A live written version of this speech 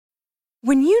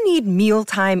When you need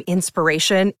mealtime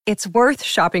inspiration, it's worth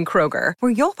shopping Kroger,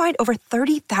 where you'll find over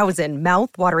 30,000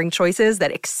 mouth-watering choices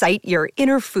that excite your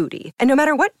inner foodie. And no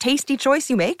matter what tasty choice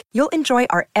you make, you'll enjoy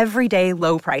our everyday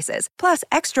low prices, plus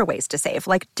extra ways to save,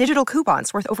 like digital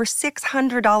coupons worth over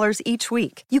 $600 each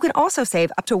week. You can also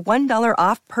save up to $1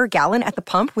 off per gallon at the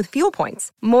pump with fuel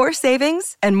points. More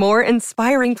savings and more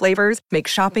inspiring flavors make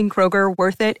shopping Kroger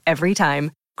worth it every time.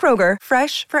 Kroger,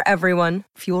 fresh for everyone.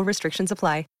 Fuel restrictions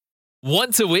apply.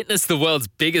 Want to witness the world's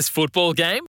biggest football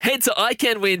game? Head to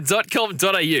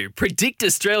iCanWin.com.au, predict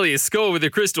Australia's score with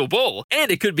a crystal ball, and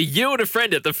it could be you and a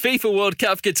friend at the FIFA World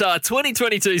Cup Qatar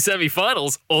 2022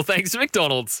 semi-finals, all thanks to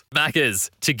McDonald's. Maccas,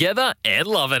 together and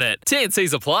loving it.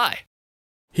 TNCs apply.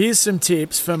 Here's some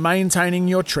tips for maintaining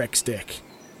your Trex deck.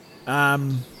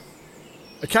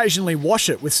 Occasionally wash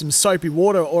it with some soapy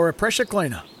water or a pressure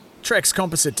cleaner. Trex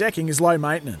composite decking is low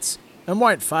maintenance and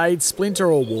won't fade,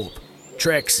 splinter or warp.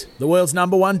 Trex, the world's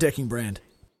 #1 decking brand.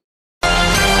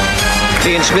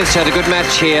 Ian Smith's had a good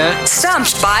match here.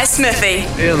 Stumped by Smithy.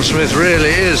 Ian Smith really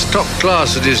is top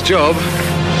class at his job.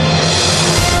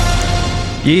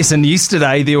 Yes, and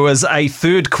yesterday there was a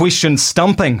third question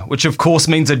stumping, which of course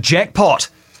means a jackpot,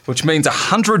 which means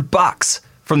 $100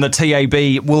 from the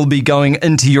TAB will be going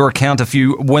into your account if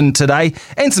you win today.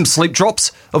 And some sleep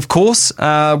drops, of course,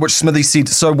 which Smithy said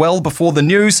so well before the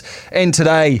news. And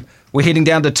today we're heading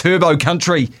down to Turbo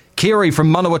Country. Kerry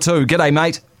from Manawatu. G'day,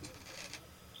 mate.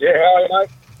 Yeah, how are you, mate?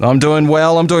 I'm doing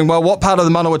well. What part of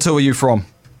the Manawatu are you from?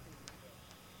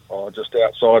 Oh, just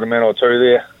outside of Manawatu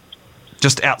there.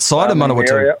 Just outside of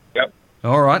Manawatu? Yep.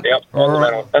 All right. Yep,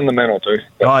 in the Manawatu.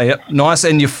 Yep. Oh, yeah. Nice.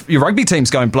 And your rugby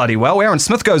team's going bloody well. Aaron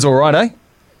Smith goes all right, eh?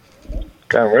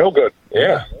 Going real good,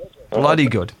 yeah. Bloody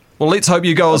good. Well, let's hope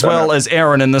you go as well as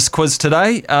Aaron in this quiz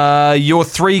today. Your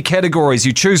 3 categories.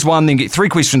 You choose one, then get 3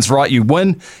 questions right, you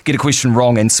win. Get a question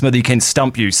wrong, and Smithy can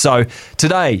stump you. So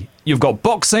today, you've got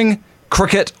boxing,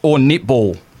 cricket, or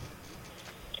netball.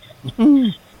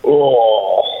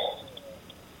 Oh.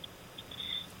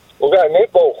 We'll go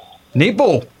netball.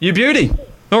 Netball, you beauty.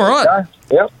 All right. Okay.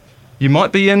 Yep. You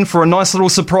might be in for a nice little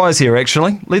surprise here,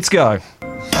 actually. Let's go.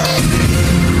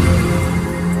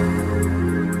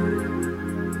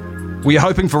 Were you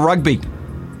hoping for rugby?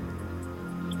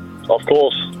 Of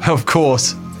course. Of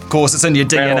course. Of course, it's in your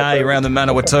DNA around the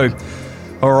Manawatu.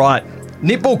 All right.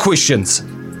 Netball questions.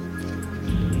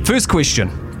 First question.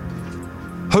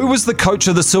 Who was the coach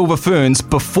of the Silver Ferns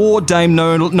before Dame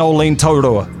Nolene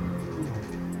Taurua?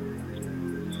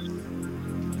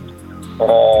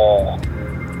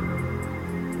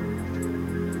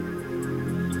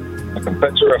 I can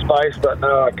picture her face, but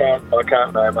no, I can't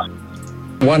name her.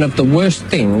 One of the worst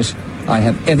things I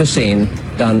have ever seen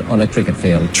done on a cricket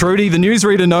field. Trudy, the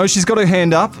newsreader, knows. She's got her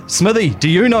hand up. Smithy, do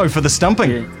you know for the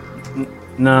stumping? Yeah.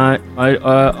 No,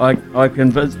 I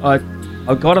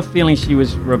got a feeling she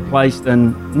was replaced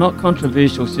in not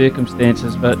controversial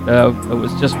circumstances, but it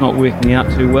was just not working out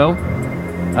too well.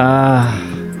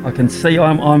 I can see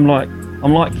I'm like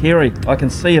Kerry. I can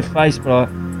see her face, but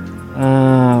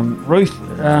Ruth.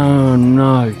 Oh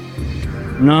no,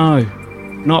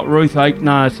 not Ruth Aitken.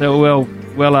 No, so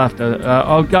well after.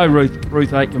 I'll go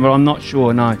Ruth Aitken, but I'm not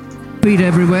sure. No. Feet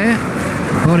everywhere,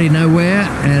 body nowhere,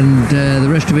 and the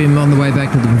rest of him on the way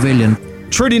back to the pavilion.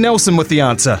 Trudy Nelson with the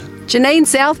answer. Janine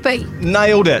Southby.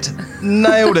 Nailed it,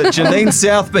 Janine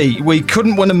Southby. We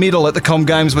couldn't win a medal at the Com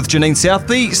Games with Janine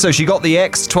Southby, so she got the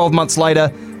axe 12 months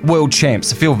later, world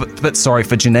champs. I feel a bit sorry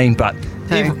for Janine, but...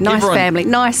 Nice family.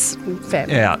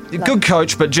 Yeah, good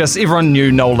coach, but just everyone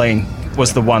knew Nolene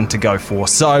was the one to go for.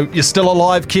 So you're still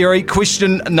alive, Kerry.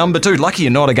 Question number 2. Lucky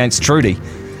you're not against Trudy,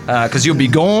 because you'll be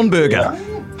gone, Burger.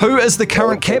 Who is the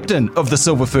current captain of the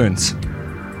Silver Ferns?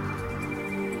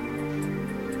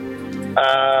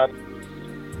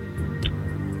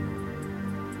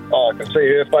 I can see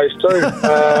her face too.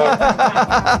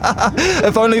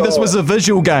 If only this was a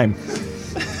visual game.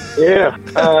 Yeah.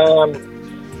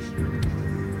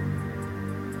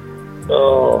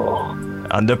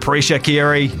 Under pressure,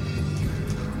 Kerry.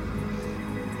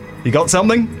 You got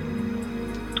something?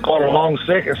 Quite a long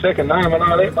second name, I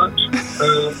know that much.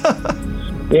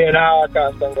 Yeah, no, I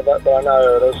can't think of it, but I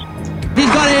know who it is. He's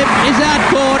got him. He's out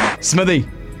court. Smithy,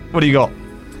 what do you got?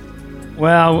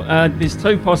 Well, there's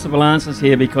 2 possible answers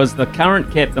here because the current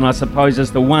captain, I suppose,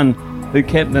 is the one who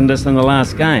captained us in the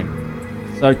last game.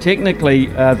 So technically,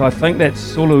 I think that's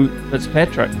Sulu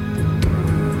Fitzpatrick.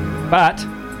 But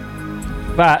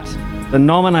the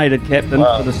nominated captain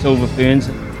for the Silver Ferns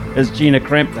is Gina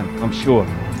Crampton, I'm sure.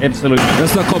 Absolutely.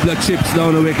 Just a couple of chips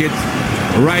down the wicket.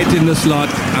 right in the slot,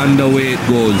 and away it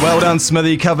goes. Well done,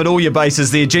 Smithy. Covered all your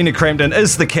bases there. Gina Crampton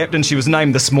is the captain. She was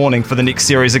named this morning for the next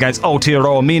series against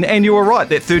Aotearoa men. And you were right,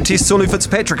 that third test, Sulu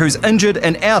Fitzpatrick, who's injured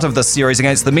and out of this series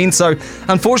against the men. So,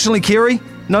 unfortunately, Kerry,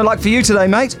 no luck for you today,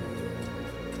 mate.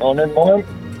 Oh, never mind.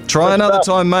 Try another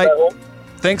time, mate.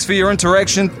 Thanks for your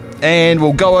interaction. And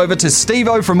we'll go over to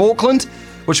Steve-O from Auckland,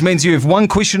 which means you have one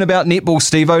question about netball,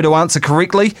 Steve-O, to answer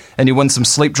correctly, and you win some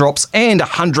sleep drops and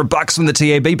 $100 from the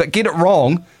TAB. But get it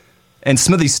wrong, and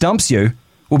Smithy stumps you,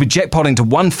 we'll be jackpotting to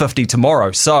 $150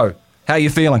 tomorrow. So, how are you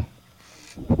feeling?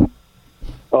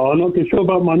 Oh, I'm not too sure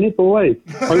about my netball, eh?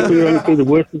 Hopefully you only see the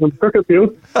worst of the cricket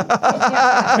field.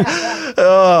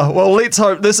 Well, let's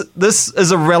hope. This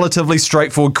is a relatively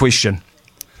straightforward question.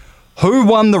 Who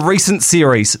won the recent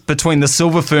series between the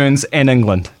Silver Ferns and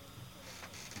England?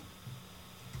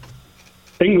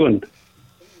 England.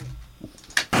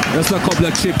 Just a couple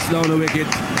of chips down the wicket,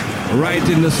 right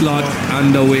in the slot,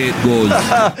 and away it goes.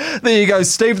 There you go,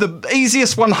 Steve. The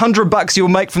easiest $100 you'll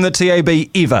make from the TAB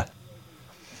ever.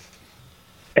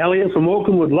 Elliot from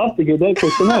Auckland would love to get that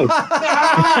question, eh?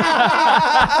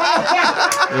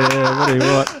 Yeah, what do you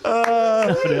want?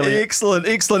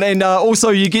 Excellent. And also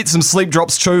you get some sleep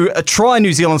drops too. Try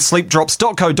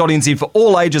newzealandsleepdrops.co.nz for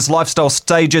all ages, lifestyle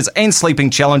stages and sleeping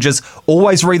challenges.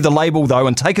 Always read the label though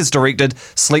and take as directed.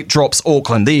 Sleep Drops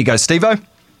Auckland. There you go, Steve-O. Thank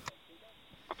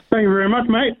you very much,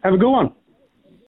 mate. Have a good one.